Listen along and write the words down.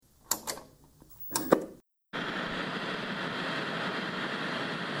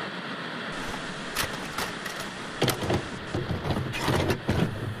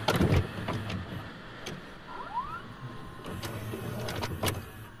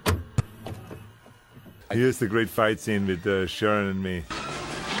Here's the great fight scene with Sharon and me.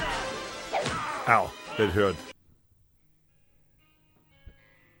 Ow, that hurt.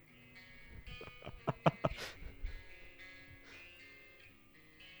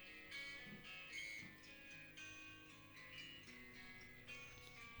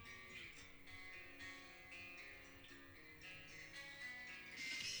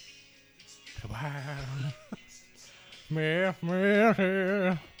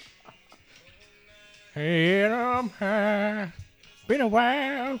 Been a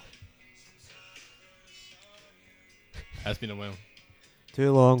while. Has been a while.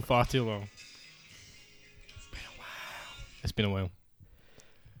 Too long. Far too long. It's been a while.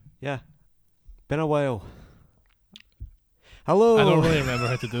 Yeah. Been a while. Hello. I don't really remember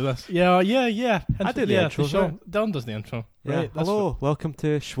how to do this. Yeah. I do the intro, Sure. right? Dylan does the intro. Yeah. Right. That's Hello. Welcome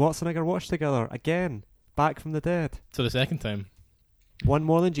to Schwarzenegger Watch Together again. Back from the dead. So the second time. One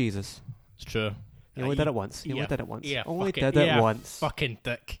more than Jesus. It's true. You only did it once. You yeah, only did it once. Yeah. Only fucking- did it yeah, once. Fucking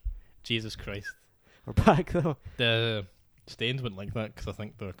dick. Jesus Christ. We're back though. The Stains wouldn't like that because I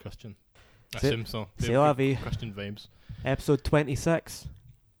think they're Christian. I C'est- assume so. They've C'est la got vie. Christian vibes. Episode 26.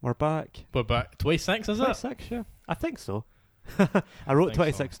 We're back. We're back. 26, is it? 26, yeah. I think so. I wrote think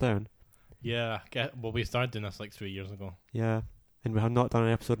 26 down. Yeah. Well, we started doing this like 3 years ago. Yeah. And we have not done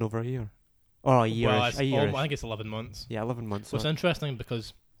an episode in over a year. Or a year. Well, A year. I think it's 11 months. Yeah, 11 months. What's So interesting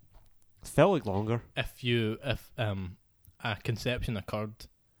because it's felt like longer. if a conception occurred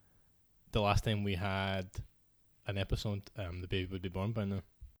the last time we had an episode, the baby would be born by now.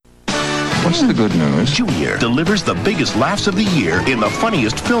 What's the good news? Junior delivers the biggest laughs of the year in the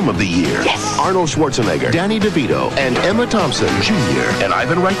funniest film of the year. Yes! Arnold Schwarzenegger, Danny DeVito, and Emma Thompson. Junior, an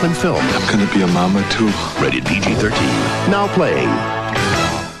Ivan Reitman film. Can it be a mama too? Rated PG-13. Now playing.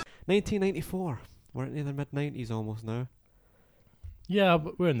 1994. We're in the mid-90s almost now. Yeah,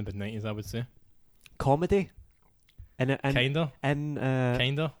 but we're in the mid-90s, I would say. Comedy. And Kinda.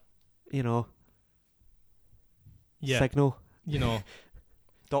 Kinda. You know. Yeah. Signal. You know.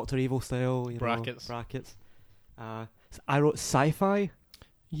 Doctor Evil style. You Brackets. Know, brackets. I wrote sci-fi,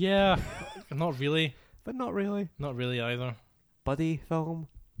 Yeah. Not really. but not really. Not really either. Buddy film.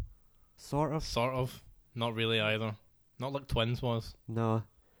 Sort of. Sort of. Not really either. Not like Twins was. No.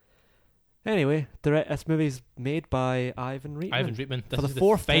 Anyway, this movie's made by Ivan Reitman. Ivan Reitman. This For is the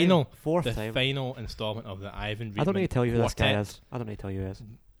fourth final, time. Fourth the time. final installment of the Ivan Reitman I don't need to tell you who this guy quartet. is. I don't need to tell you who he is.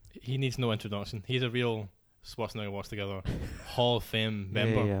 He needs no introduction. He's a real Schwarzenegger Watch Together Hall of Fame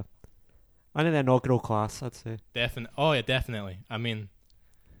member. Yeah. And in the inaugural class, I'd say. Oh yeah, definitely. I mean,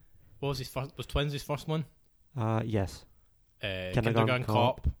 what was his first? Was Twins his first one? Yes. Kindergarten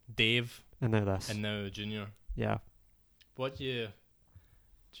Cop, Dave, And now this. and now Junior. Yeah. What do you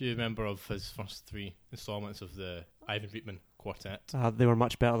remember of his first three installments of the Ivan Reitman quartet? They were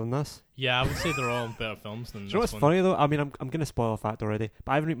much better than this. Yeah, I would say they're all better films than Do you know this what's one. funny though? I mean, I'm going to spoil a fact already,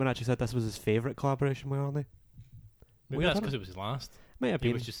 but Ivan Reitman actually said this was his favourite collaboration with Arnie. Maybe Weird, that's isn't because it was his last. Might have He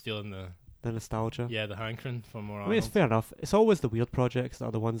been was just feeling the nostalgia. the hankering for more. I mean, it's Arnold. fair enough. It's always the weird projects that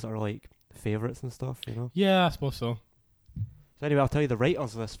are the ones that are like favourites and stuff, you know? Yeah, I suppose so. So anyway, I'll tell you the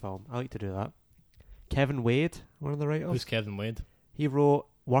writers of this film. I like to do that. Kevin Wade, one of the writers. Who's Kevin Wade? He wrote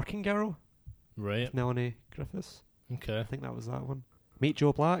Working Girl Right. with Melanie Griffiths. Okay. I think that was that one. Meet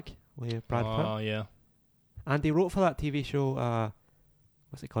Joe Black with Brad Pitt. Oh yeah. And he wrote for that TV show,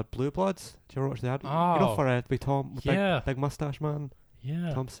 what's it called? Blue Bloods? Did you ever watch the ad? Oh. You know, for with Tom, with Yeah. big mustache man,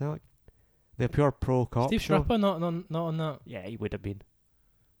 Yeah. Tom Selleck. The pure pro cop Steve show. Shripper not on that. Yeah, he would have been.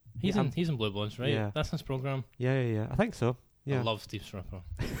 He's Yeah, in Blue Bloods, right? yeah. That's his program. Yeah. I think so. Yeah. I love Steve Shripper.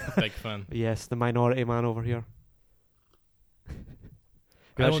 Big fan. Yes, the minority man over here.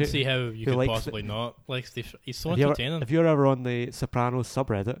 I don't Actually, see how you who could likes possibly not like Steve. He's so If you're, entertaining. if you're ever on the Sopranos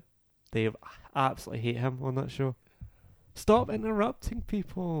subreddit, they absolutely hate him on that show. Stop interrupting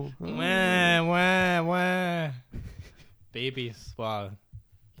people. Wah. Babies. Wow.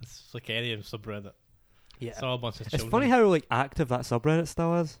 It's like any subreddit. Yeah. It's all a bunch of It's children. funny how like active that subreddit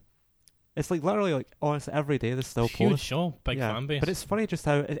still is. It's like literally like honestly every day there's still huge posts. show, big Yeah, fan base. But it's funny just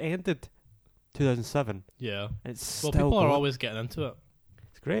how it ended 2007. yeah. And it's Well, still people are going. always getting into it.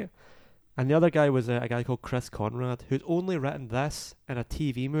 It's great. And the other guy was a guy called Chris Conrad, who'd only written this in a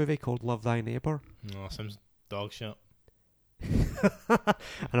TV movie called Love Thy Neighbour. No, Sims dog shit. I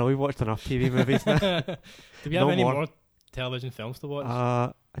know we've watched enough TV movies now. Do we have No any more. more television films to watch?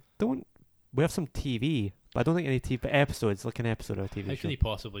 I don't. We have some TV, but I don't think any TV episodes, like an episode of a TV How show. could he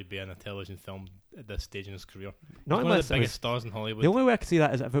possibly be in a television film at this stage in his career? Not He's one unless of the it biggest was, stars in Hollywood. the only way I could see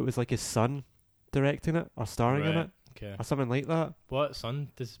that is if it was like his son directing it or starring in Right, it okay. or something like that. What son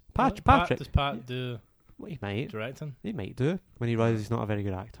does Patrick. does Pat do Well, he might. directing? He might do when he realizes he's not a very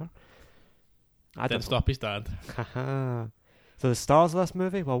good actor. I Didn't don't stop his dad. Haha. So the stars of this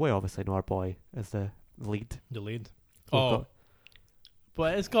movie, well, we obviously know our boy is the lead. The lead. We've Oh, got-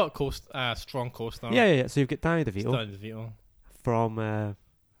 but it's got strong co-star. yeah. So you've got Danny DeVito Danny DeVito from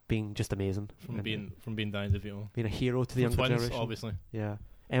being just amazing, from and being Danny DeVito. being a hero to the From younger Twins, generation. obviously. Yeah.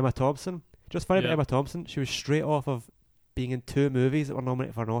 Emma Thompson. Just funny about Yeah. Emma Thompson. She was straight off of being in 2 movies that were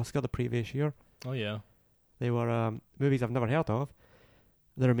nominated for an Oscar the previous year. Oh yeah, They were movies I've never heard of.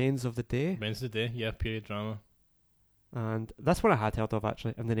 The Remains of the Day, Wednesday Day. Yeah, period drama. and that's one I had heard of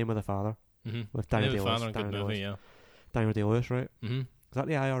actually. In the Name of the Father Mm-hmm. with Daniel Father, Day-Lewis. a good movie. Yeah. Daniel Day-Lewis, right? Mm-hmm. Is that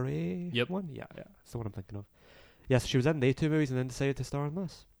the IRA Yep. one? Yeah. That's the one I'm thinking of. Yes, she was in the 2 movies and then decided to star in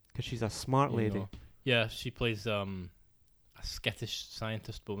this because she's a smart lady. Yeah, she plays a skittish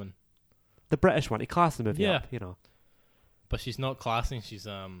scientist woman, The British one. He classed the movie Yeah. up, you know. but she's not classing. She's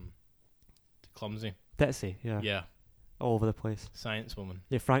clumsy. Ditzy, yeah. Yeah, All over the place. science woman.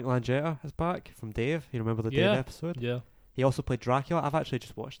 Yeah, Frank Langetta is back from Dave. You remember the Yeah. Dave episode? Yeah, He also played Dracula. I've actually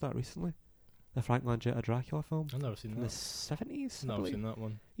just watched that recently. The Frank Langetta Dracula film I've never seen from the that. 70s. I Never believe. seen that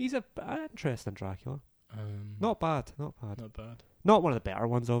one. He's an interesting Dracula. Not Not bad. Not bad. Not one of the better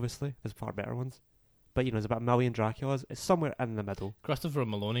ones, obviously. There's far better ones. But, you know, there's about a million Draculas. It's somewhere in the middle. Christopher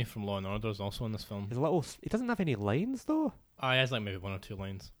Maloney from Law and Order is also in this film. He's a little... He doesn't have any lines, though. He has like maybe 1 or 2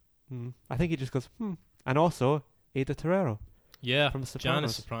 lines. I think he just goes, And also, Ada Torero. Yeah, From The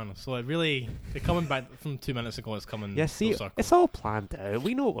Janice Sopranos. Soprano. So it really, they're coming back from 2 minutes ago. It's coming. Yeah, see, full circle. it's all planned out.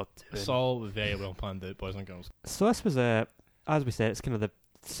 We know what we're doing. It's all very well planned out, boys and girls. So this was as we said, it's kind of the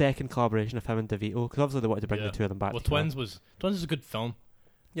second collaboration of him and DeVito, because obviously they wanted to bring Yeah. the 2 of them back Well, together. Twins is a good film.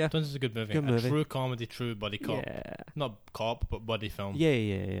 Yeah. Twins is a good movie. Good movie. A true comedy, true buddy cop. Yeah. Not cop, but buddy film.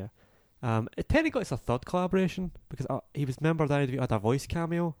 Yeah. Technically it's a third collaboration, because he was member Danny DeVito had a voice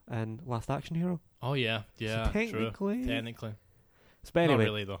cameo in Last Action Hero. Oh yeah, yeah. So technically... true. Technically, So, but anyway, not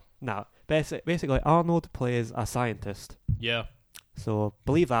really though. no. Basically, Arnold plays a scientist. Yeah. So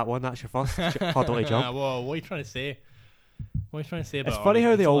believe that one. That's your first hurdle to jump. Whoa, what are you trying to say? What are you trying to say about? It's funny how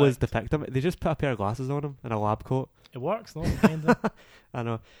Arnold? they always Intellect. depict him. They just put a pair of glasses on him and a lab coat. It works, though. Kinda. I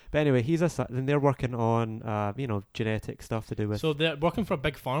know. But anyway, then they're working on genetic stuff to do with So they're working for a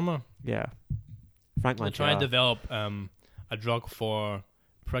big pharma. yeah. Frank They're trying to Langetta. develop a drug for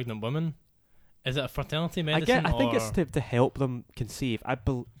pregnant women. Is it a fertility medicine? I think or- it's to help them conceive.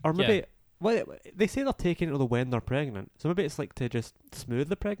 Or maybe Yeah. well, they say they're taking it when they're pregnant. So maybe it's like to just smooth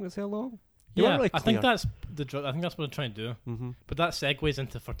the pregnancy along. They weren't Yeah, really I think clear. that's the drug. I think that's what they're trying to do. Mm-hmm. But that segues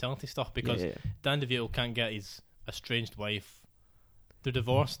into fertility stuff because yeah. Dan DeVito can't get his estranged wife. They're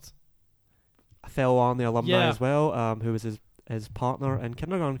divorced. Phil on the alumni Yeah. as well, who was his partner in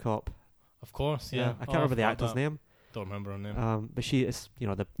Kindergarten Cop. Of course, yeah. I can't remember the actor's name. Don't remember her name. But she is,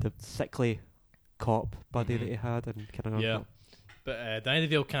 the sickly cop buddy Mhm. that he had in Kindergarten Yeah. Cop. But Danny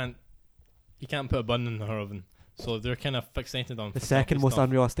DeVito can't put a bun in her oven. So they're kind of fixated on The fertility second most stuff.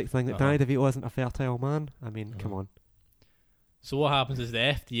 unrealistic thing that Uh-huh. Danny DeVito isn't a fertile man. I mean, come Uh-huh. on. So what happens is the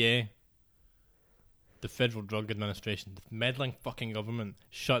FDA, the Federal Drug Administration, the meddling fucking government,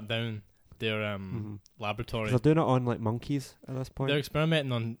 shut down their Mhm. laboratory. They're doing it on like monkeys at this point. They're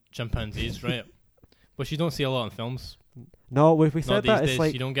experimenting on chimpanzees, right? Which you don't see a lot in films. No, we Not said these that days. it's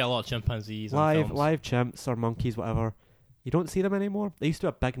like You don't get a lot of chimpanzees in live films. chimps or monkeys, whatever. You don't see them anymore. They used to be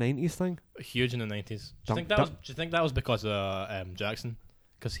a big 90s thing. Huge in the 90s. Do Dunk- you think that was because of Jackson?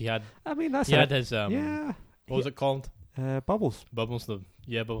 Because he had I mean, that's he had it. his Yeah. what was it called? Bubbles. Bubbles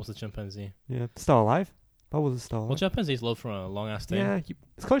the chimpanzee. Yeah, still alive. Bubbles is still alive. Well, chimpanzees live for a long ass time. Yeah, it's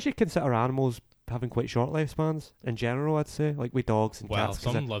because you consider animals having quite short lifespans in general, I'd say. Like with dogs and Well, cats.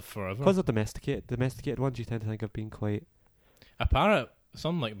 some live forever. Because they're domesticated. Domesticated ones you tend to think of being quite... A parrot,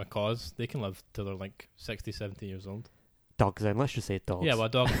 some like macaws, they can live till they're like 60, 70 years old. Dogs then, let's just say dogs. Yeah, well, a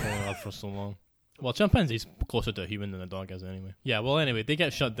dog can only live for so long. Well, chimpanzee's closer to a human than a dog is anyway. Yeah, well, anyway, they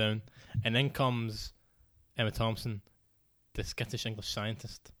get shut down, and then comes Emma Thompson, the Scottish English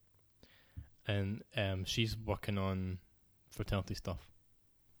scientist, and she's working on fertility stuff.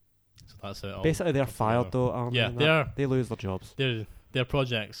 So that's it. Basically, they're fired though, aren't Yeah, they? They lose their jobs. Their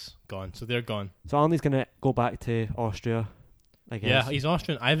project's gone, so they're gone. So Arnie's going to go back to Austria, I guess. Yeah, he's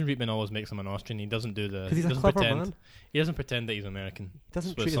Austrian. Ivan Reitman always makes him an Austrian. He doesn't do the. Because he's a doesn't clever pretend. man. He doesn't pretend that he's American. He doesn't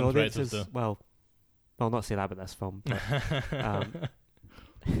That's what treat his some audience directors as... do. Well, not say that about this film. But,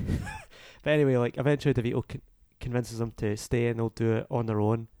 but anyway, like, eventually DeVito convinces them to stay and they'll do it on their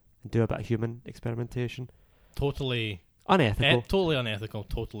own and do a bit of human experimentation. Totally Unethical. totally unethical,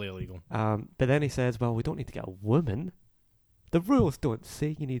 totally illegal. But then he says, well, we don't need to get a woman. The rules don't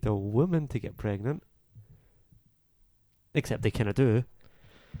say you need a woman to get pregnant. Except they kind of do.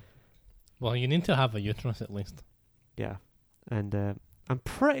 Well, you need to have a uterus at least. Yeah. And I'm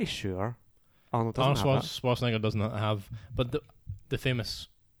pretty sure Arnold doesn't Arnold have that. Schwarzenegger does not have, but the famous.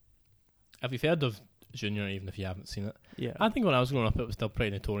 Have you heard of Junior? Even if you haven't seen it, Yeah. I think when I was growing up, it was still a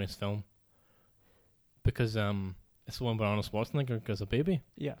pretty notorious film because it's the one where Arnold Schwarzenegger goes a baby.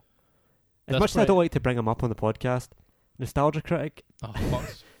 Yeah. As That's much as I pretty- don't like to bring him up on the podcast, Nostalgia Critic, Oh,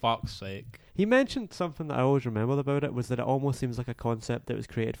 fuck's sake! he mentioned something that I always remembered about it was that it almost seems like a concept that was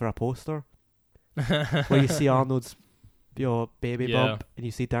created for a poster, where you see Arnold's baby Yeah. bump and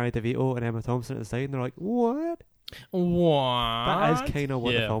you see Danny DeVito and Emma Thompson at the side and they're like, what? What? That is kind of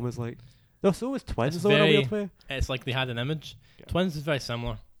what the Yeah. film is like. Though so is Twins It's though in a very- weird way. It's like they had an image. Yeah. Twins is very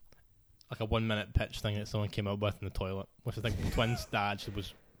similar, like a 1 minute pitch thing that someone came up with in the toilet, which I think Twins that actually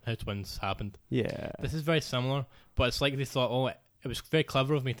was how Twins happened. Yeah. This is very similar, but it's like they thought, oh, it was very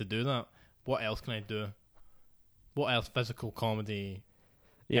clever of me to do that. What else can I do? What else physical comedy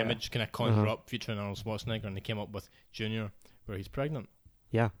Yeah. image can I conjure Uh-huh. up featuring Arnold Schwarzenegger? And they came up with Junior, where he's pregnant.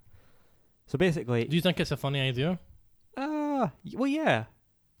 Yeah. So basically, Do you think it's a funny idea? well, yeah.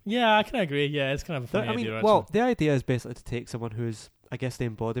 Yeah, I can agree. Yeah, it's kind of a funny I mean, idea. Actually. well, the idea is basically to take someone who's, I guess, the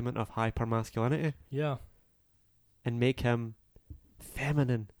embodiment of hyper masculinity yeah, and make him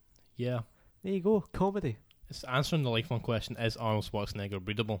feminine. yeah. There you go, comedy. It's answering the lifelong question: is Arnold Schwarzenegger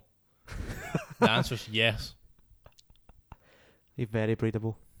breedable? The answer is yes. He's very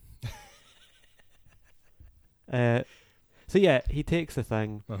breedable. So yeah, he takes the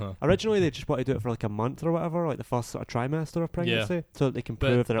thing. Uh-huh. Originally, they just wanted to do it for like a month or whatever, like the first sort of trimester of pregnancy, so that they can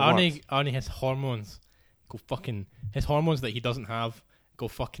prove But that it works. Arnie has hormones. His hormones that he doesn't have go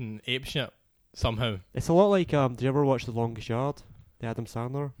fucking apeshit somehow. It's a lot like, do you ever watch The Longest Yard? The Adam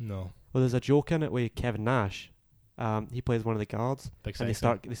Sandler? No, Well, there's a joke in it with Kevin Nash. He plays one of the guards, big and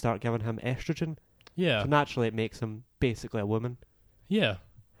sexy. they start giving him estrogen. Yeah, So naturally, it makes him basically a woman. yeah.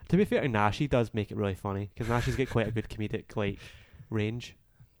 To be fair to Nash, he does make it really funny because Nash has got quite a good comedic range.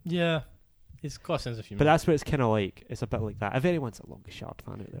 Yeah, he's got a sense of humor. But that's what it's kind of like. It's a bit like that. If anyone's a Longest Yard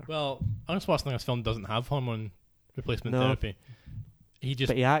fan out there, well, Arnold Schwarzenegger's film doesn't have hormone replacement No. therapy. He just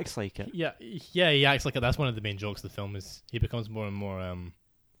but he acts like it. yeah, he acts like it. That's one of the main jokes of the film is he becomes more and more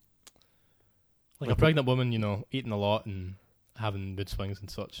like a Like pregnant woman, eating a lot and having mood swings and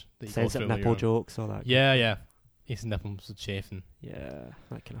such. That you go Sensitive through when nipple you're- jokes, all that. Yeah. His nipples would chafe and Yeah,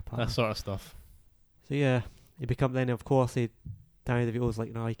 that kind of part. that sort of stuff. So yeah, then of course Danny DeVito's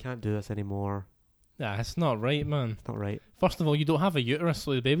like, no, you can't do this anymore. Yeah, it's not right, man. It's not right. First of all, you don't have a uterus,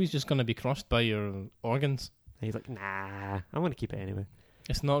 so the baby's just going to be crushed by your organs. And he's like, nah, I'm gonna keep it anyway.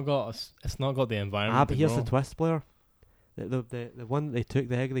 It's not got the environment. But to here's grow. the twist, Blair. The one that they took,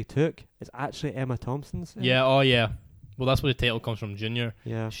 the egg they took, is actually Emma Thompson's. egg. Yeah, oh yeah. Well, that's where the title comes from, Junior.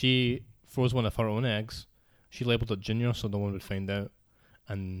 Yeah. She froze one of her own eggs. She labelled it Junior so no one would find out.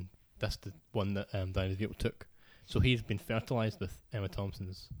 And that's the one that Danny DeVito took. So he's been fertilised with Emma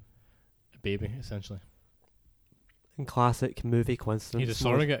Thompson's baby, essentially. In classic movie coincidence. He's a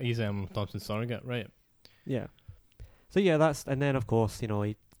surrogate. He's Emma Thompson's surrogate, right? Yeah. So yeah, and then of course,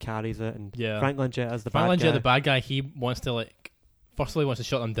 he carries it, and Yeah. Franklin Jet as the Franklin bad Jet, guy. the bad guy, he wants to firstly wants to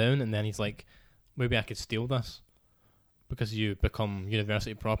shut them down, and then he's like, maybe I could steal this because you become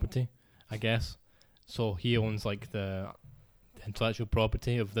university property, I guess. So he owns the intellectual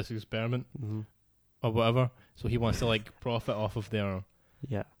property of this experiment Mhm. or whatever. So he wants to profit off of their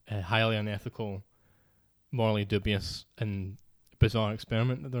Yeah. highly unethical, morally dubious, and bizarre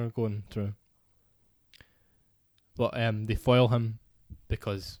experiment that they're going through. But they foil him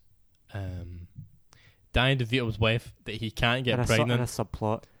because Danny DeVito's wife that he can't get And pregnant. a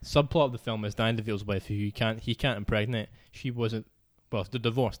subplot. Subplot of the film is Danny DeVito's wife who he can't impregnate. She wasn't they're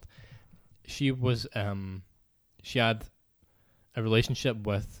divorced. She was she had a relationship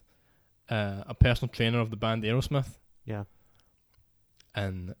with a personal trainer of the band Aerosmith. Yeah.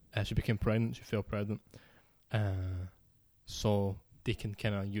 And she became pregnant. She fell pregnant. So they can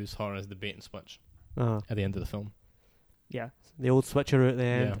kind of use her as the bait and switch Uh-huh. at the end of the film. Yeah. The old switcheroo at the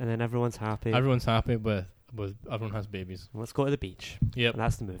end, Yeah. and then everyone's happy. Everyone's happy with everyone has babies. Let's go to the beach. Yep, And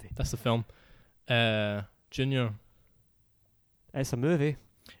that's the movie. that's the film. Junior, It's a movie.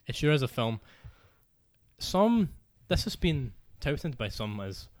 it sure is a film. This has been touted by some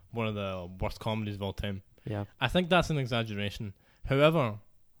as one of the worst comedies of all time. Yeah. I think that's an exaggeration. However,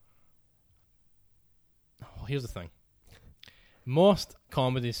 here's the thing. Most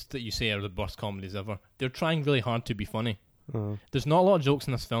comedies that you say are the worst comedies ever, they're trying really hard to be funny. Uh, There's not a lot of jokes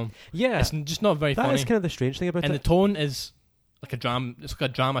in this film. yeah. It's just not very That funny. is kind of the strange thing about And the it. tone is like a drama. It's like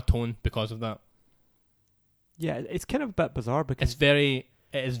a drama tone because of that. Yeah, it's kind of a bit bizarre because It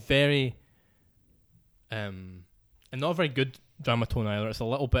is very, and not a very good drama tone either. It's a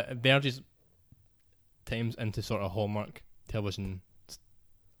little bit, it verges times into sort of Hallmark television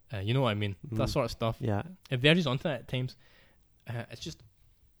You know what I mean? That sort of stuff. Yeah. It verges onto that at times. It's just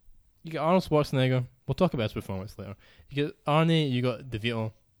you get Arnold Schwarzenegger. We'll talk about his performance later. You get Arnie. You got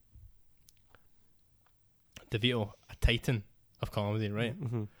DeVito. DeVito, a titan of comedy, right?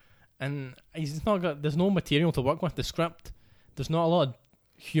 Mm-hmm. And he's not got. There's no material to work with. The script. There's not a lot of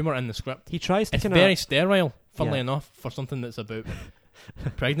humor in the script. He tries to It's kind very sterile. Funnily Yeah. enough, for something that's about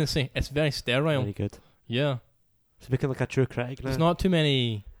pregnancy, it's very sterile. very good. Yeah, Speaking like a true critic now. there's not too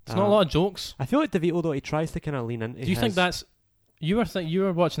many. There's not a lot of jokes. I feel like DeVito though, he tries to kind of lean into. Do you think that's you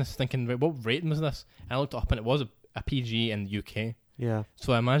were watching this thinking, right, what rating was this? And I looked it up and it was a PG in the UK. Yeah.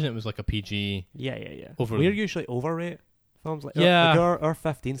 So I imagine it was like a PG. Yeah. Over- We're usually overrate films like Yeah. our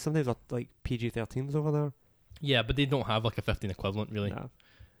 15 sometimes are like PG-13s over there. Yeah, but they don't have like a 15 equivalent really. No.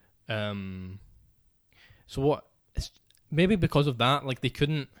 So what? It's maybe because of that, like they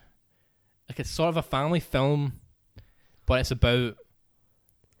couldn't. Like it's sort of a family film, but it's about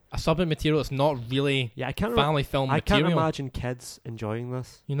a subject material that's not really Yeah, I can't. family film I material. can't imagine kids enjoying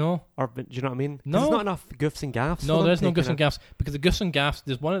this. You know? Or do you know what I mean? 'Cause No. there's not enough goofs and gaffs. No, for there's them no to goofs and kinda- gaffs because the goofs and gaffs.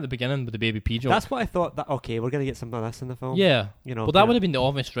 There's one at the beginning with the baby P joke. That's what I thought. That okay, we're gonna get some of this in the film. yeah. You know. Well, that kinda would have been the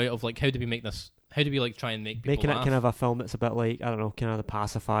obvious right of like how do we make this? How do we like try and make people making it laugh? kind of a film that's a bit like I don't know, kind of The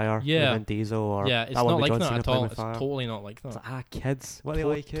Pacifier. Yeah. With Vin Diesel or yeah, it's that one not with like John that Cena at playing all. with It's fire. totally not like It's that. like, kids, what they To-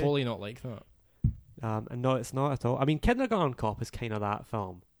 like it. Totally not like that. And no, it's not at all. I mean, Kindergarten Cop is kind of that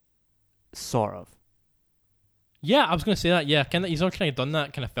film, sort of. Yeah, I was going to say that. Yeah, he's already kind of done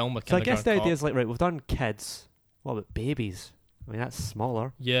that kind of film with. So I guess the Kindergarten idea Cop. is like, right, we've done kids. What about babies? I mean, that's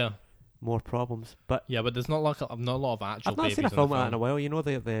smaller, Yeah, more problems. But yeah, but there's not like not a lot of actual. I've not babies seen a in film the like that in a while. You know,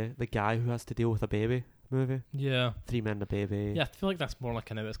 the guy who has to deal with a baby movie, Yeah, 3 Men and a Baby. yeah. I feel like that's more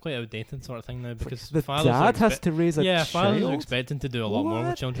like it's quite outdated sort of thing now It's like because the fathers are dad has to raise a fathers are child. expected to do a lot more with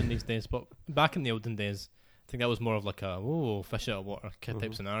What? children these days. But back in the olden days, I think that was more of like a fish out of water kid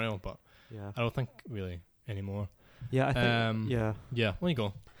type Mhm. scenario. But Yeah, I don't think really anymore. yeah. I think. Yeah. Yeah. There you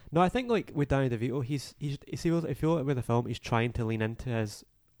go. No, I think like with Danny DeVito, he's if you feel like with the film, he's trying to lean into his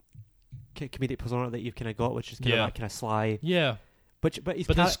comedic persona that you've kind of got, which is kind of Yeah. that kind of sly. Yeah, But his,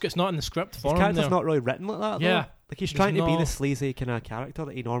 but it's not in the script his form. character's there. not really written like that. Yeah. though. Like he's There's trying to be no- the sleazy kind of character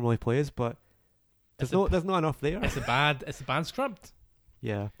that he normally plays, but It's there's not enough there. It's a bad script.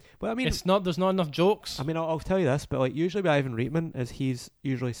 Yeah, but I mean, There's not enough jokes. I mean, I'll tell you this, but like usually with Ivan Reitman is he's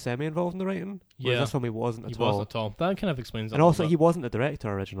usually semi-involved in the writing. Whereas Yeah. this one he wasn't He at all. wasn't at all. That kind of explains it. And a also little he bit. wasn't the director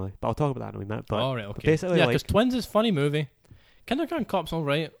originally. But I'll talk about that in a minute. But All right, okay. basically, yeah, like- because Twins is a funny movie. Kindergarten Cop's all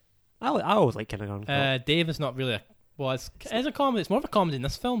right. I always like Kindergarten Cop. Dave is not really it's a comedy. It's more of a comedy in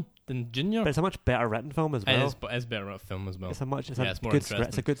this film than Junior. But it's a much better written film as It well. is, but it's better at film as well. It's a Yeah, it's more good script.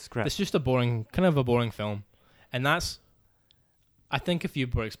 It's interesting. a good script. It's just a boring film, and that's. I think if you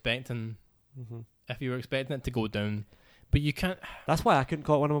were expecting it to go down, but you can't. That's why I couldn't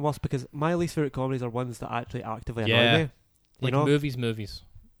call it one of my worst, because my least favorite comedies are ones that actually actively annoy Yeah. me. You Like know, movies.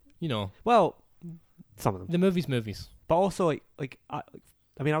 You know, well, some of them, the movies. but also like I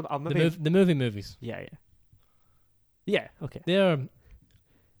mean, I'll maybe The movies. yeah. Okay. They're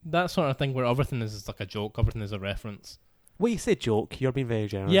that sort of thing where everything is like a joke, everything is a reference. Well, you say joke, you're being very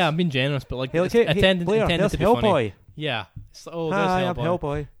generous. Yeah, I'm being generous, but like Hey, it's hey, intended Blair, to there's be funny. Hellboy. Yeah. There's Hi, I'm Hellboy.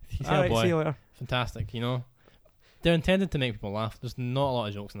 Hellboy. He's All right, Hellboy. see you later. Fantastic, you know. They're intended to make people laugh. There's not a lot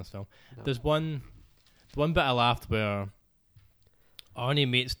of jokes in this film. No. There's one bit I laughed where Arnie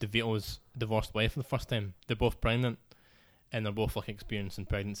meets DeVito's divorced wife for the first time. They're both pregnant, and they're both like experiencing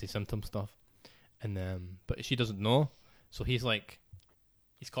pregnancy symptom stuff. And but she doesn't know, so he's like,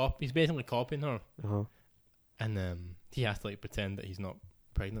 he's basically copying her, Uh-huh. and he has to like pretend that he's not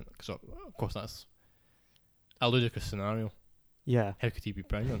pregnant. So of course that's a ludicrous scenario. Yeah. How could he be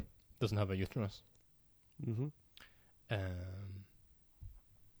pregnant? Doesn't have a uterus. Mm-hmm.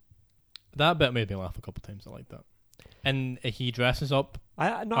 That bit made me laugh a couple times. I like that. And he dresses up. No,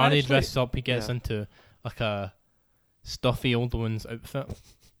 Arnie actually, dresses up. He gets yeah. into like a stuffy old woman's outfit,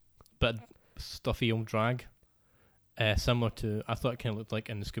 but stuffy old drag. Similar to, I thought it kind of looked like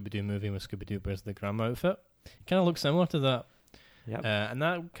in the Scooby-Doo movie when Scooby-Doo wears the grandma outfit. Kind of looks similar to that. Yep. And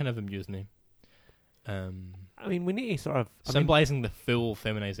that kind of amused me. I mean, we need to sort of Symbolizing the full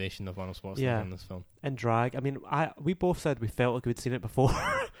feminization of Arnold Schwarzenegger Yeah. in this film. in drag. I mean, we both said we felt like we'd seen it before,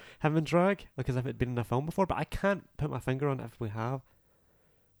 him in drag, like as if it'd been in a film before. But I can't put my finger on it if we have.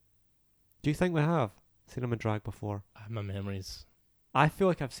 Do you think we have seen him in drag before? My memories. I feel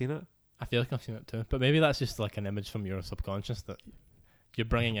like I've seen it. I feel like I've seen it too, but maybe that's just like an image from your subconscious that you're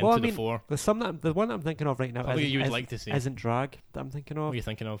bringing into Well, I the mean, fore. There's some the one that I'm thinking of right now Probably you would like to see. isn't drag that I'm thinking What of. are you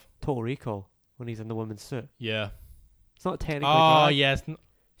thinking of? Total Recall, when he's in the woman's suit. Yeah. It's not technically Oh drag. yes. It's not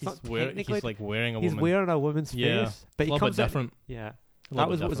He's technically- like wearing a He's woman. wearing a woman's Yeah. face, but It's a he little bit comes in. different. Yeah, That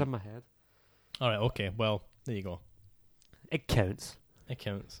was what was in my head. All right, okay. Well, there you go. It counts. It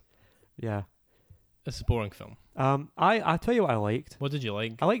counts. Yeah. It's a boring film. I tell you what I liked. What did you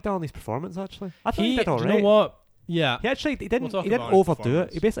like? I liked Arnie's performance actually. I thought he did Do alright. you know what? Yeah. He actually he didn't talk he didn't about Arnie's overdo it.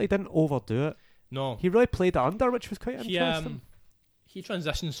 performance. He basically didn't overdo it. No. He really played it under, which was quite interesting. He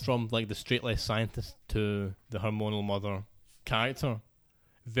transitions from like the straight-laced scientist to the hormonal mother character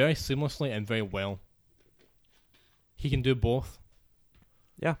very seamlessly and very well. He can do both.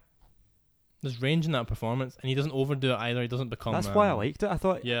 Yeah. There's range in that performance, and he doesn't overdo it either. He doesn't become. That's why I liked it. I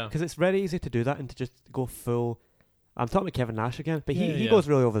thought, Yeah. because it's very easy to do that and to just go full. I'm talking about Kevin Nash again, but he Yeah. goes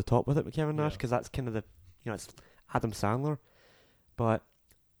really over the top with it with Kevin Nash Yeah. because that's kind of it's Adam Sandler, but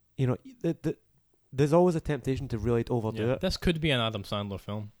there's always a temptation to really overdo Yeah. it. This could be an Adam Sandler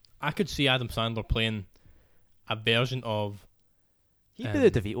film. I could see Adam Sandler playing a version of. He'd do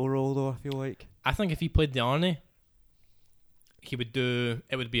the DeVito role though. I feel like. I think if he played the Arnie, he would do.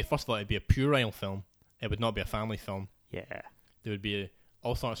 It would be first of all, it'd be a puerile film. It would not be a family film. Yeah. There would be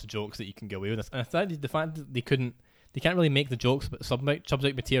all sorts of jokes that you can get away with. And I thought the fact that they can't really make the jokes but subject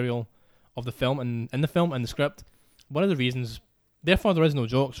material of the film and in the film and the script. One of the reasons, therefore, there is no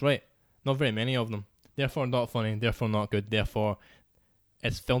jokes, right? Not very many of them. Therefore, not funny. Therefore, not good. Therefore,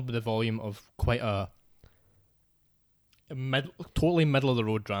 it's filmed with the volume of quite a totally middle of the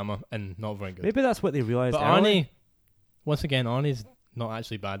road drama and not very good. Maybe that's what they realised. But early. Arnie, once again, Arnie's not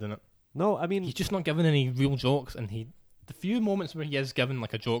actually bad in it. No, I mean, He's just not given any real jokes, and the few moments where he is given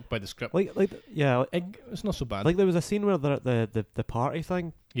like a joke by the script, it's not so bad. like there was a scene where they're at the party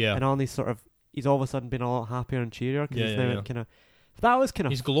thing, yeah, and Arnie's he's all of a sudden been a lot happier and cheerier because he's now yeah. kind of. That was kind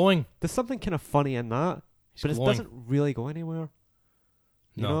of. he's glowing. There's something kind of funny in that, He's but glowing. it doesn't really go anywhere.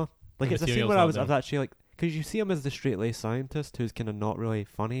 You No. know, like The it's a scene material's where not I was there. actually like, because you see him as the straight-laced scientist who's kind of not really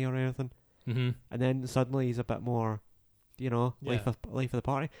funny or anything, Mm-hmm. and then suddenly he's a bit more, life Yeah. of the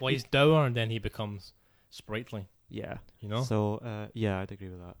party. Well, he's dour, and then he becomes sprightly. Yeah. You know. So I'd agree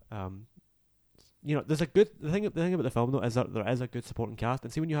with that. There's the thing about the film though is that there is a good supporting cast,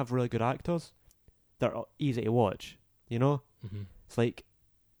 and see when you have really good actors, they're easy to watch. You know, Mm-hmm. it's like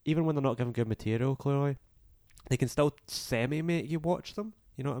even when they're not given good material, clearly, they can still semi make you watch them.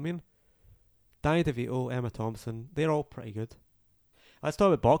 You know what I mean? Danny DeVito, Emma Thompson, they're all pretty good. Let's talk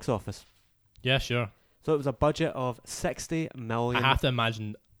about box office. Yeah, sure. So it was a budget of $60 million. I have to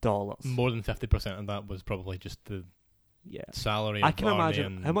imagine more than 50% of that was probably just the Yeah. salary. I of can Arnie imagine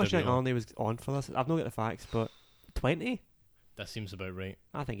and how much do you think DeVito. Arnie was on for this. I've not got the facts, but 20? That seems about right.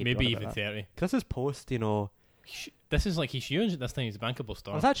 I think Maybe even 30. Because this is post, This is like he's huge at this time. He's a bankable I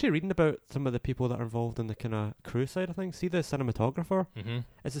star. was actually reading about some of the people that are involved in the kind of crew side of things. See the cinematographer? Mm-hmm.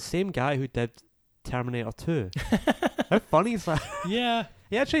 It's the same guy who did Terminator 2. How funny is that? Yeah.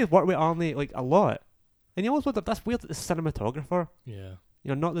 He actually worked with Arnie like a lot. And you always wonder, that's weird that the cinematographer, Yeah.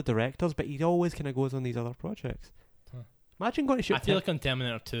 not the directors, but he always kind of goes on these other projects. Huh. Imagine going to shoot. I feel like on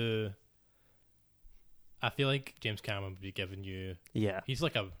Terminator 2, I feel like James Cameron would be giving you. yeah, He's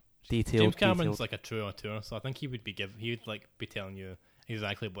like a detailed. James Cameron's detailed. like a true auteur, so I think he would be telling you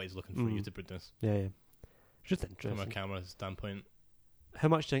exactly what he's looking for you to produce Yeah. It's just from a interesting. camera standpoint. How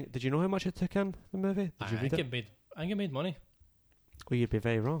much did you know how much it took in the movie? Did you I read think it made money. Well, you'd be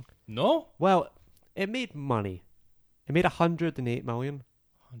very wrong. No, Well, it made money. It made 108 million.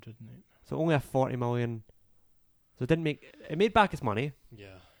 108. So only a 40 million. So it made back its money,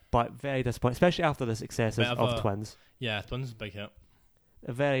 Yeah, but very disappointing, especially after the successes Bit of of a- Twins. yeah. Twins is a big hit.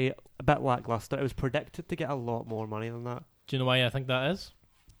 A bit lackluster. It was predicted to get a lot more money than that. Do you know why I think that is?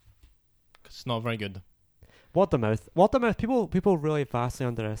 'Cause it's not very good. Word of mouth. People really vastly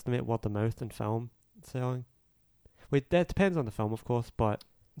underestimate word of mouth in film selling. Wait, that depends on the film, of course, but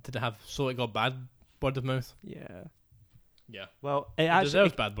Did it got bad word of mouth? yeah. Yeah, Well, it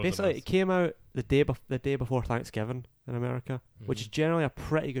deserves bad word of basically mouth. it came out the day before Thanksgiving in America, which is generally a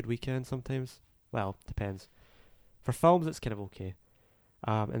pretty good weekend sometimes. Well, depends. For films, it's kind of okay.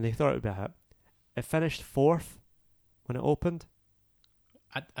 And they thought it would be a hit. It finished 4th when it opened.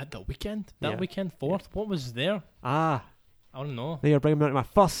 At the weekend. Yeah. That weekend, 4th. What was there? Ah, I don't know. now you're bringing me out to my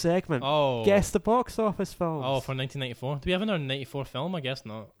first segment. Oh, Guess the box office films. Oh, for 1994. Do we have another 94 film? I guess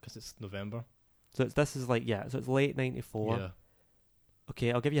not, because it's November. So this is like, so it's late 94. Yeah.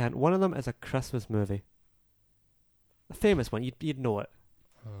 Okay, I'll give you a hint. One of them is a Christmas movie. A famous one. You'd know it.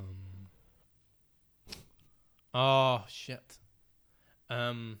 Oh shit.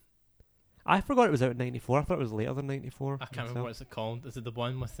 I forgot it was out in 94. I thought it was later than 94. I can't remember what it's called. Is it the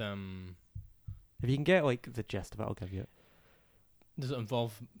one with If you can get like the gist of it, I'll give you it. Does it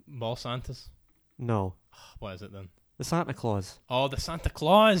involve mall Santas? No. What is it then? The Santa Claus. Oh, the Santa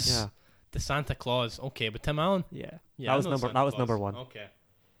Claus. Yeah. The Santa Claus. Okay, but Tim Allen. Yeah, Yeah, that was number one. Okay.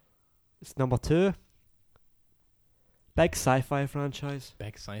 It's number 2. Big sci-fi franchise,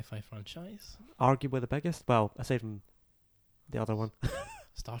 Big sci-fi franchise. arguably the biggest. Well, aside from the other one.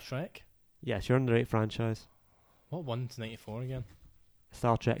 Star Trek. Yes, you're in the right franchise. What one's 94 again?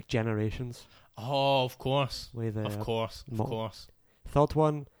 Star Trek Generations. Oh, of course. With Of course. Of mo- course. Third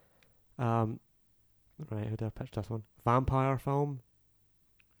one. Right, who did I pitch this one? Vampire film.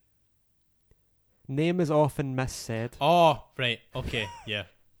 Name is often missaid. Oh, right. Okay. Yeah.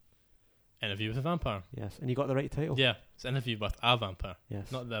 Interview with a Vampire. Yes, and you got the right title. Yeah. It's Interview with a Vampire.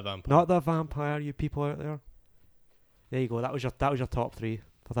 Yes. Not the Vampire. Not the vampire, you people out there. There you go. That was your top 3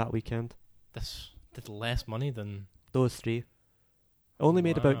 for that weekend. This did less money than... Those 3. Only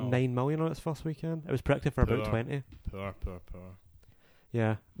made about Wow. 9 million on its first weekend. It was predicted for about Poor. 20. Poor.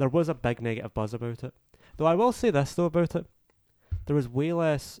 Yeah, there was a big negative buzz about it. Though I will say this though about it, there was way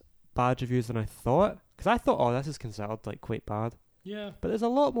less bad reviews than I thought. Because I thought, oh, this is considered like quite bad. Yeah. But there's a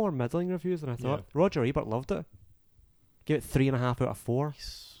lot more middling reviews than I thought. Yeah. Roger Ebert loved it. Gave it 3.5 out of 4.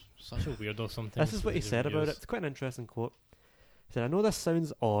 He's such a weirdo sometimes. This is what he with his said about it. reviews. It's quite an interesting quote. He said, I know this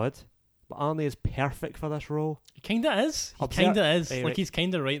sounds odd, but Arnie is perfect for this role. He kinda is. He Observe- kinda is. Right, Like right. he's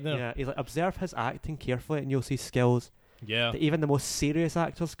kinda right there. Yeah, he's like, observe his acting carefully and you'll see skills Yeah. that even the most serious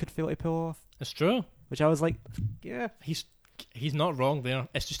actors could fail to pull off. It's true. Which I was like, yeah. He's not wrong there.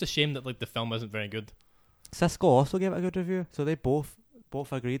 It's just a shame that like the film isn't very good. Cisco also gave it a good review, so they both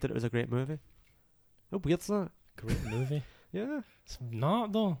agreed that it was a great movie. How weird's that? Great movie. Yeah. It's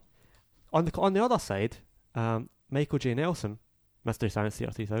not though. On the other side, Michael J. Nelson, Mystery Science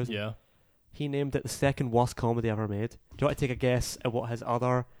Theater 3000, Yeah. he named it the second worst comedy ever made. Do you want to take a guess at what his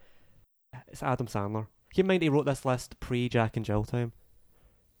other... It's Adam Sandler. Keep in mind he wrote this list pre-Jack and Jill time.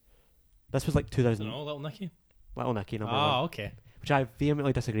 This was like 2000. No, Little Nicky. Little Nicky number Ah, one. okay. Which I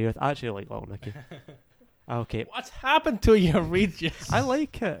vehemently disagree with. I actually like Little Nicky. Okay. What's happened to you, Regis? I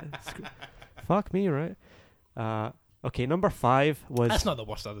like it. Fuck me, right? Okay, number 5 was... That's not the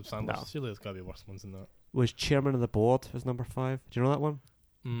worst Adam Sandler. No. Surely there's gotta be worse ones than that. was Chairman of the Board was number 5. Do you know that one?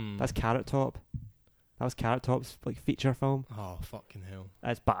 Mm. That's Carrot Top. That was Carrot Top's like feature film. Oh fucking hell!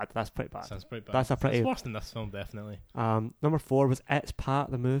 That's bad. That's pretty bad. Sounds pretty bad. That's a pretty- It's worse than this film, definitely. Number 4 was It's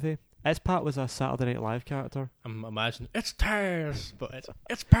Pat the movie. It's Pat was a Saturday Night Live character. I'm imagining it's Tears, but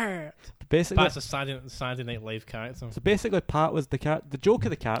it's Pat. Basically, Pat's a Saturday Night Live character. so basically, Pat was the joke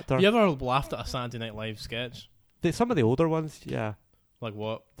of the character. Have you ever laughed at a Saturday Night Live sketch? Some of the older ones, yeah. Like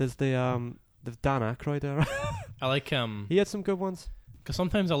what? There's the Dan Aykroyd era. I like He had some good ones. because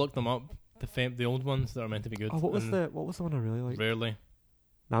sometimes I look them up, the old ones that are meant to be good. Oh, what was and the one I really liked? Rarely.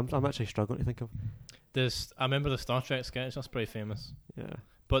 No, I'm actually struggling to think of. I remember the Star Trek sketch. That's pretty famous. Yeah,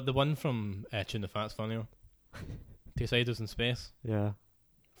 But the one from Tune the Fat's funnier. Tuxedos in Space, yeah.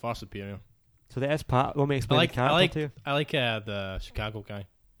 far superior. So the It's Pat. Want me to explain the character to you? I like the Chicago guy.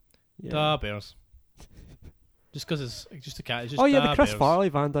 Yeah. Da Bears. Just because it's just a cat. It's just Oh yeah, Da the Chris Bears. Farley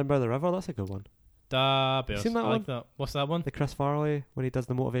Van Down by the River. That's a good one. Da Bears. seen that I one? like that. What's that one? The Chris Farley when he does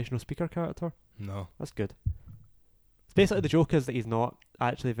the motivational speaker character. No. That's good. It's basically the joke is that he's not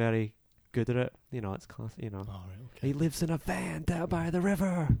actually very good at it. You know, it's classic. You know, Oh, right, okay. he lives in a van down by the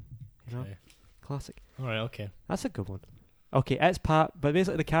river. You know, Okay. classic. All right, okay. That's a good one. Okay, It's Pat, but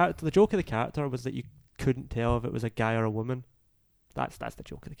basically the joke of the character was that you couldn't tell if it was a guy or a woman. That's the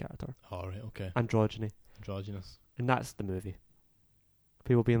joke of the character. All right, okay. Androgyny. Androgynous. And that's the movie.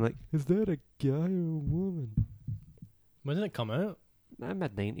 People being like, is that a guy or a woman? When did it come out?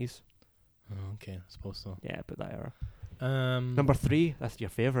 Mid-90s. Oh, okay, I suppose so. Yeah, but that era. Um. Number 3, that's your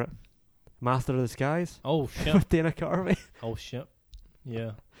favourite. Master of the Skies. Oh shit. With Dana Carvey. Oh shit.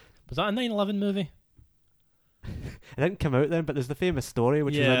 Yeah. Was that a 9/11 movie? It didn't come out then, but there's the famous story,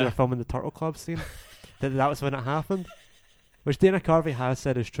 which is when they Yeah. were filming the Turtle Club scene. that was when it happened. Which Dana Carvey has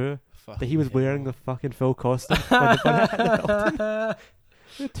said is true. That he was wearing the fucking full costume when it hit the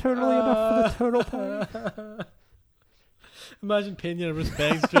building. Eternally enough for the turtle pie. Imagine paying your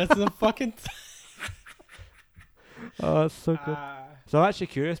respects dressed as a fucking. Oh, that's so good. So I'm actually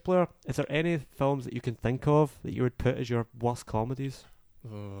curious, Blair, is there any films that you can think of that you would put as your worst comedies?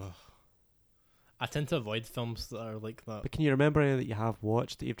 Ugh. I tend to avoid films that are like that. But can you remember any that you have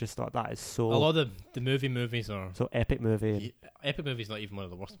watched that you've just thought that is A so lot of the movies are. so epic movie? Epic movie's not even one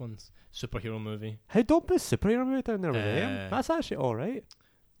of the worst ones. Superhero movie. Hey, don't put superhero movie down there with them. Uh, That's actually alright.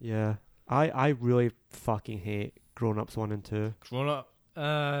 Yeah. I really fucking hate Grown Ups 1 and 2. Grown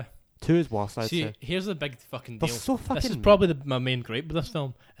Up. 2 is worse, I'd See, say. here's the big fucking They're deal. so fucking... This is probably my main gripe with this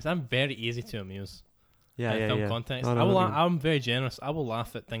film. Is I'm very easy to amuse. yeah, in yeah, film yeah. context. No, no, I'm very generous. I will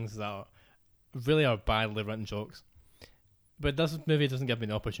laugh at things that really are badly written jokes. But this movie doesn't give me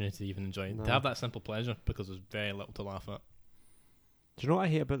the opportunity to even enjoy it. No. To have that simple pleasure because there's very little to laugh at. Do you know what I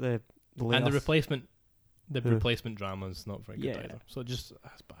hate about the And latest? the Who? replacement drama is not very good Yeah. either. So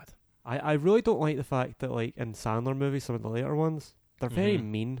that's bad. I really don't like the fact that like in Sandler movies, some of the later ones, they're very Mhm.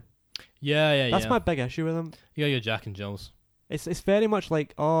 mean. Yeah. That's my big issue with them. You got your Jack and Jills. It's very much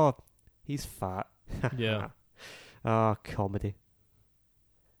like, oh, he's fat. Yeah. Oh, comedy.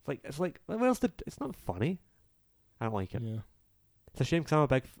 It's like what else did? It's not funny. I don't like it. Yeah. It's a shame because I'm a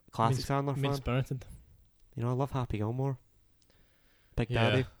big classic Sandler Mean fan. spirited. You know, I love Happy Gilmore. Big Yeah.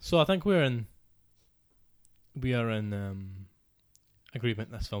 Daddy. So I think we are in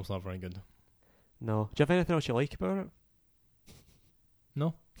agreement. This film's not very good. No. Do you have anything else you like about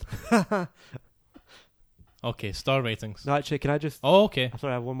No. it? Okay. Star ratings. No, actually, can I just? Oh, okay. I'm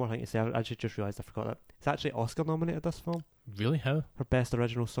sorry, I have one more thing to say. I actually just realised I forgot that. It's actually Oscar nominated, this film, Really? How? for Best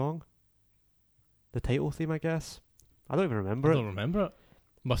Original Song. The title theme, I guess. I don't even remember I it. don't remember it.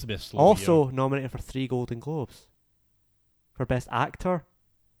 Must have been a slow Also year. nominated for 3 Golden Globes. For Best Actor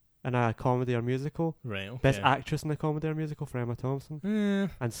in a Comedy or Musical. Right. Okay. Best Actress in a Comedy or Musical for Emma Thompson.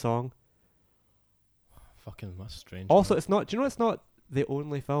 And Song. Fucking, that's strange. Also, man. it's not... Do you know it's not the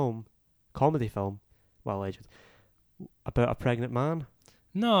only comedy film, well, alleged, about a pregnant man?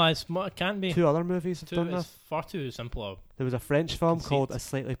 No, it can't be. 2 other movies have done It's this. far too simple. There was a French film Conceit. called A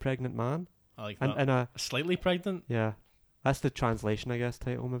Slightly Pregnant Man. I like And, that. and a... Slightly pregnant. Yeah. That's the translation, I guess,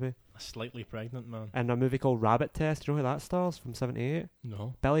 title maybe. A slightly pregnant man. And a movie called Rabbit Test. Do you know who that stars? From 78.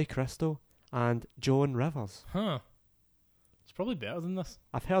 No. Billy Crystal and Joan Rivers. Huh. It's probably better than this.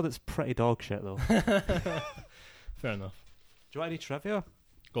 I've heard it's pretty dog shit, though. Fair enough. Do you want any trivia?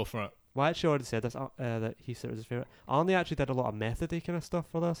 Go for it. Well, I actually already said this, that he said it was his favourite. Arnie actually did a lot of methody kind of stuff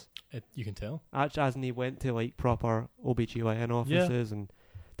for this. You can tell. Actually, as in he went to like proper OBGYN offices and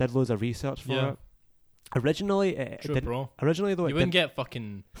did loads of research for Yeah. it. Originally, True, bro. Originally, though, You wouldn't get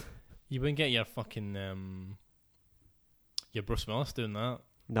fucking. You wouldn't get your fucking your Bruce Willis doing that.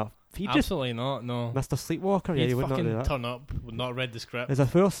 no. He just Absolutely not. No. Mr. Sleepwalker. Yeah, He'd he would not fucking do that. turn up. Would not read the script. There's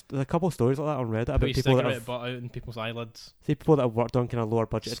a couple of stories like that on Reddit about Put your people that cigarette have, butt out in people's eyelids. see people that have worked on kind of lower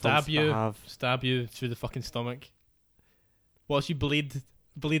budget Stab films that you. have Stab you through the fucking stomach. Whilst you bleed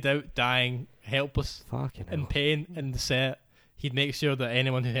out, dying, helpless, fucking in hell. pain in the set. He'd make sure that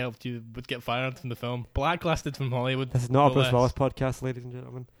anyone who helped you would get fired from the film. Blacklisted from Hollywood. This is not a no Bruce less. Willis podcast, ladies and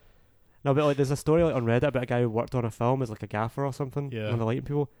gentlemen. No, but like, there's a story like on Reddit about a guy who worked on a film as like a gaffer or something, Yeah. one of the lighting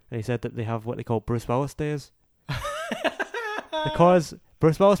people, and he said that they have what they call Bruce Willis days because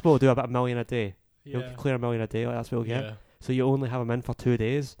Bruce Willis will do about $1 million a day. He'll Yeah. clear $1 million a day, like that's what he'll get. Yeah. So you only have him in for 2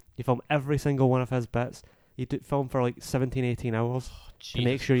 days. You film every single one of his bits. You film for like 17, 18 hours. To make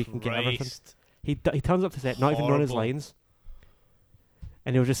Jesus sure you can get everything. Christ. He turns up to set, not even knowing his Horrible. lines.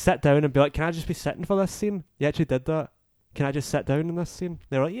 And he'll just sit down and be like, "Can I just be sitting for this scene?" He actually did that. "Can I just sit down in this scene?"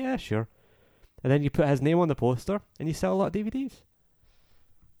 They're like, "Yeah, sure." And then you put his name on the poster and you sell a lot of DVDs.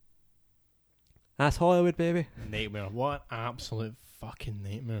 That's Hollywood, baby. Nightmare. What an absolute fucking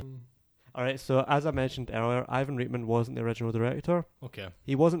nightmare. Alright, so as I mentioned earlier, Ivan Reitman wasn't the original director. Okay.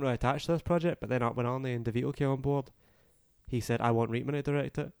 He wasn't really attached to this project, but then when Arnie and DeVito came on board, he said, "I want Reitman to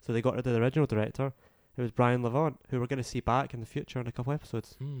direct it." So they got rid of the original director. It was Brian Levant, who we're going to see back in the future in a couple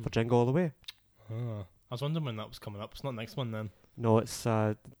episodes Hmm. for Jingle All the Way. Ah. I was wondering when that was coming up. It's not next one then. No, it's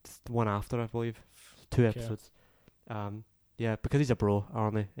the one after, I believe. 2 Okay. episodes. Yeah, because he's a bro,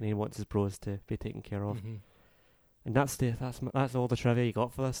 Arnie, and he wants his bros to be taken care of. Mhm. And that's all the trivia you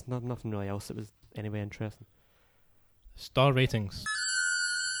got for this. Nothing really else that was anyway interesting. Star ratings.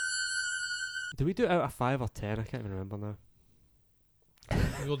 Do we do it out of 5 or 10? I can't even remember now.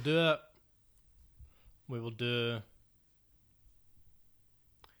 We will do it. We will do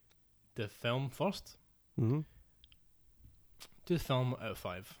the film first. Mm-hmm. Do the film out of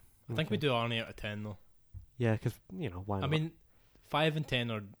 5. I think we do Arnie out of 10 though. Yeah, because, why not? I mean, 5 and 10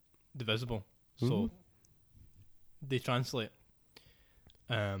 are divisible, so Mhm. they translate.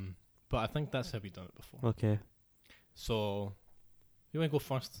 But I think that's how we've done it before. Okay. So, you want to go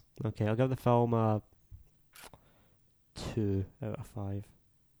first? Okay, I'll give the film a 2 out of 5.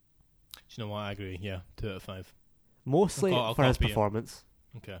 Do you know what? I agree. Yeah, 2 out of 5. Mostly I'll for his copy you. performance.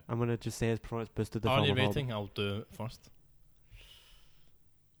 Okay. I'm going to just say his performance boosted the film. Arnie a lot. rating, I'll do it first.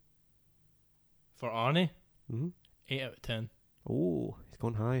 For Arnie, Mm-hmm. 8 out of 10. Oh, he's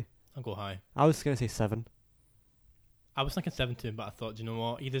going high. I'll go high. I was going to say 7. I was thinking 7 too, but I thought, do you know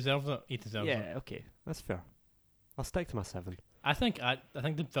what? He deserves it. He deserves it. Yeah, okay. That's fair. I'll stick to my 7. I think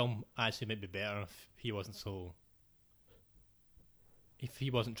the film actually might be better if he wasn't so. If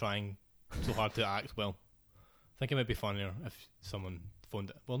he wasn't trying so hard to act well. I think it might be funnier if someone phoned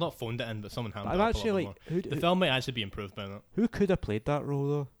it. Well, not phoned it in, but someone hammed But it I'm up a actually little like, more. The film might actually be improved by that. who could have played that role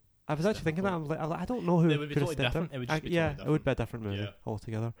though? I was actually thinking that. I was like, I don't know who It would be could have totally stepped different. in. It would just be yeah, totally it would be a different movie Yeah.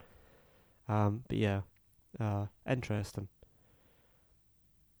 altogether. But yeah, interesting.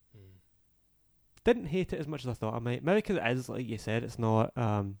 Didn't hate it as much as I thought I might. Maybe because it is, like you said, it's not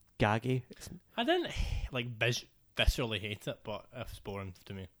gaggy. It's, I didn't like viscerally hate it, but it's boring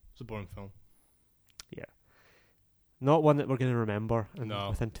to me. It's a boring film. not one that we're going to remember No.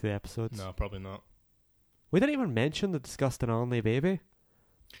 within 2 episodes. No, probably not. We didn't even mention the disgusting only baby.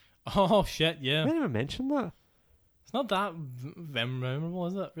 Oh shit! Yeah, We didn't even mention that. it's not that memorable,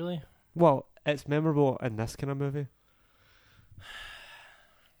 is it? Really? Well, it's memorable in this kind of movie.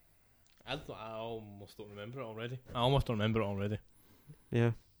 I almost don't remember it already.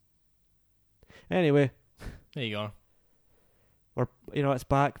 Yeah. Anyway, There you go. it's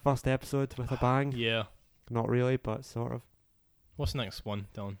back, first episode with a bang. Yeah. Not really, but sort of. What's the next one,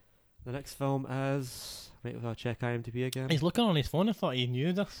 Dylan? The next film is... Wait, I'll check IMDb again. He's looking on his phone. I thought he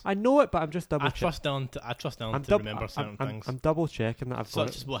knew this. I know it, but I'm just double I checking. trust Dylan to remember certain things. I'm double checking that I've got Such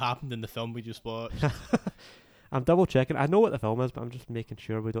it. as what happened in the film we just watched. I'm double checking. I know what the film is, but I'm just making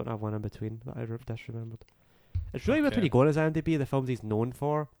sure we don't have one in between that I disremembered. It's really weird when Okay. you go on his IMDb, the films he's known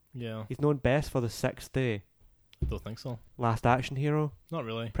for. Yeah, He's known best for The Sixth Day, I don't think so. Last Action Hero, Not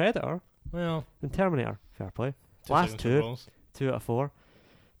really. Predator, Well, and Terminator. Fair play. 2 Last seconds two. of balls. 2 out of 4.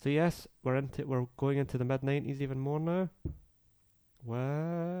 So yes, we're going into the mid-90s even more now.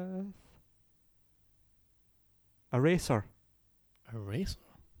 With Eraser. Eraser.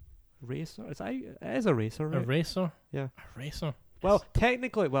 It is Eraser, right? Eraser. Yeah. Eraser. Well,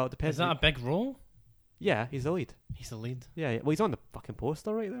 technically, it depends. Is that a big role? Yeah, he's the lead. He's the lead. Yeah, well, he's on the fucking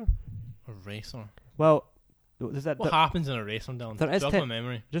poster right there. Eraser. Well, is that What happens in Eraser, Dylan? there is Jog te- my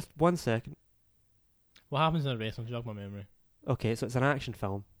memory. just 1 second? What happens in Eraser? Jog my memory. Okay, so it's an action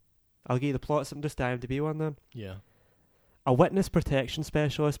film. I'll give you the plot. Some just IMDb one then. Yeah. A witness protection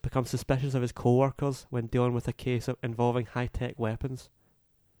specialist becomes suspicious of his co-workers when dealing with a case involving high-tech weapons.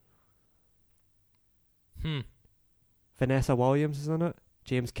 Vanessa Williams is in it.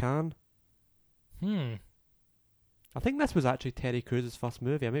 James Caan. I think this was actually Terry Crews' first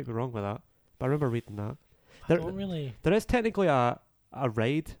movie. I might be wrong with that, but I remember reading that. I don't really. There is technically a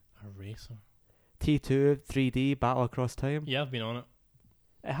ride. Eraser. T2 3D Battle Across Time. Yeah, I've been on it.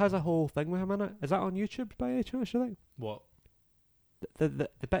 It has a whole thing with him in it. Is that on YouTube by any chance, you think? What? The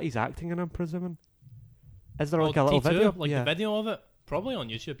bit he's acting in, I'm presuming. Is there like Oh, a little T2? video? Like yeah. the video of it? Probably on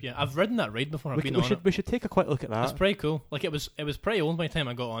YouTube, yeah. I've ridden that ride before. I've been on it. We should take a quick look at that. It's pretty cool. Like it was pretty old by the time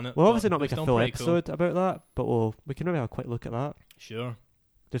I got on it. We'll obviously but not make it a was full still pretty cool. episode about that, but we can maybe have a quick look at that. Sure.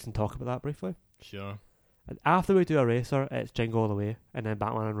 Just and talk about that briefly. Sure. And after we do Eraser, it's Jingle All the Way, and then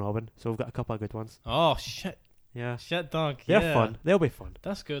Batman and Robin. So we've got a couple of good ones. Oh shit. Yeah. Shit dog. They're yeah. fun. They'll be fun.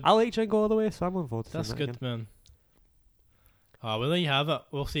 That's good. I like Jingle All the Way, so I'm looking forward to That's seeing good, that again. man. Well, there you have it.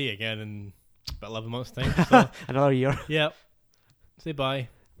 We'll see you again in about 11 months' time. So, Another year. yep. Say bye.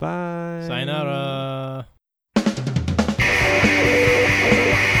 Bye. Sayonara.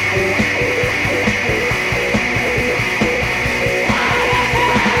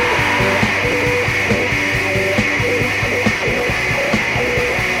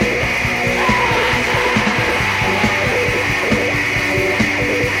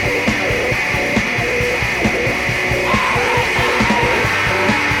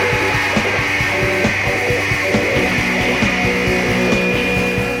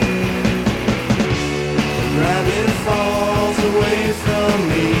 Rabbit falls away from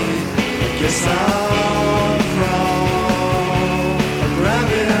me. I guess I'll crawl. A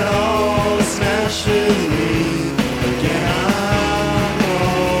rabbit all smashes me. Again I'm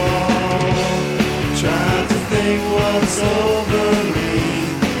wrong. Trying to think what's over me.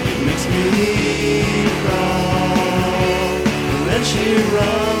 It makes me crawl. And then she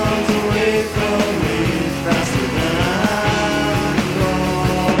runs away from me faster than I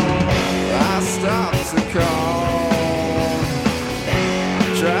crawl. I stopped to call.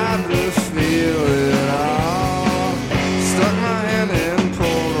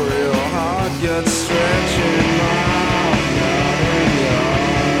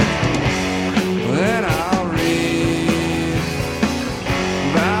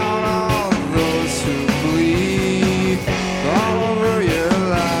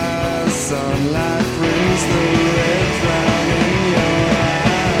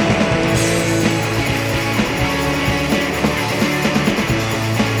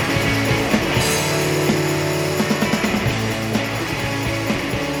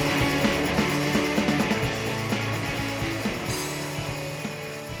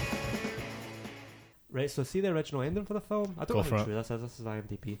 Right, so see the original ending for the film? I don't Go know for how it. true this is. This is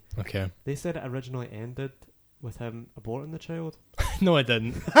IMDb. Okay. They said it originally ended with him aborting the child. No, it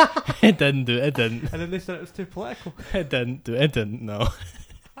didn't. It didn't do it. It didn't. And then they said it was too political. It didn't do it. It didn't. No.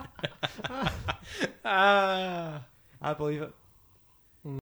 I believe it.